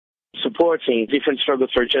supporting different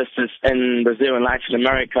struggles for justice in Brazil and Latin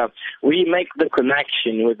America, we make the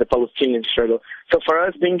connection with the Palestinian struggle. So for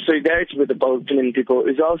us, being solidarity with the Palestinian people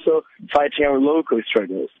is also fighting our local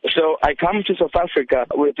struggles. So I come to South Africa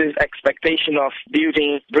with this expectation of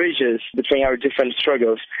building bridges between our different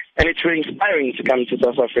struggles. And it's really inspiring to come to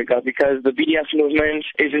South Africa because the BDS movement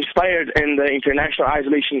is inspired in the international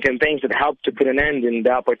isolation campaigns that helped to put an end in the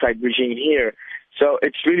apartheid regime here. So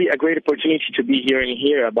it's really a great opportunity to be here and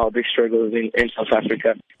hear about the struggles in South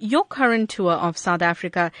Africa. Your current tour of South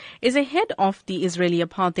Africa is ahead of the Israeli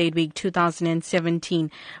Apartheid Week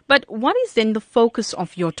 2017. But what is then the focus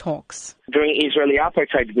of your talks? During Israeli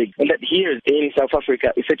Apartheid Week, and that here in South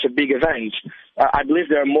Africa is such a big event. I believe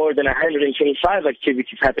there are more than 125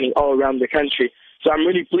 activities happening all around the country. So I'm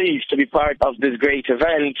really pleased to be part of this great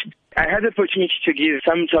event. I had the opportunity to give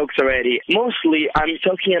some talks already. Mostly, I'm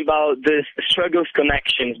talking about the struggles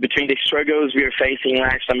connections between the struggles we are facing in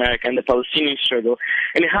Latin America and the Palestinian struggle,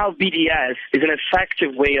 and how BDS is an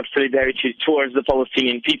effective way of solidarity towards the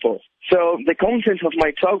Palestinian people. So the content of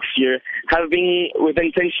my talks here have been with the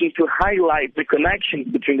intention to highlight the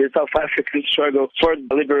connections between the South African struggle for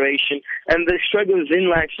liberation and the struggles in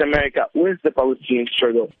Latin America with the Palestinian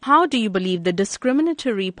struggle. How do you believe the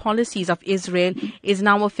discriminatory policies of Israel is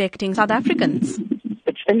now affecting South Africans?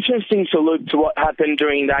 It's interesting to look to what happened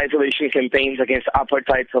during the isolation campaigns against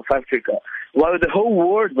apartheid South Africa. While the whole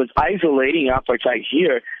world was isolating apartheid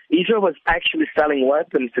here, Israel was actually selling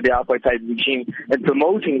weapons to the apartheid regime and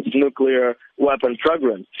promoting its nuclear weapon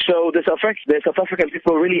program. So the South African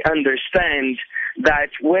people really understand that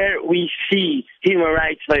where we see human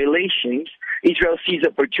rights violations, Israel sees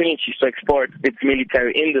opportunities to export its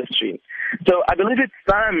military industry. So I believe it's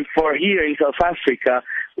time for here in South Africa,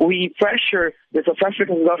 we pressure the South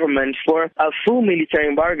African government for a full military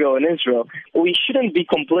embargo on Israel. We shouldn't be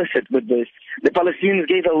complicit with this. The Palestinians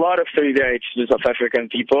gave a lot of solidarity to the South African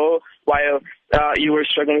people while you were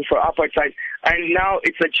struggling for apartheid, and now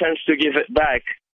it's a chance to give it back.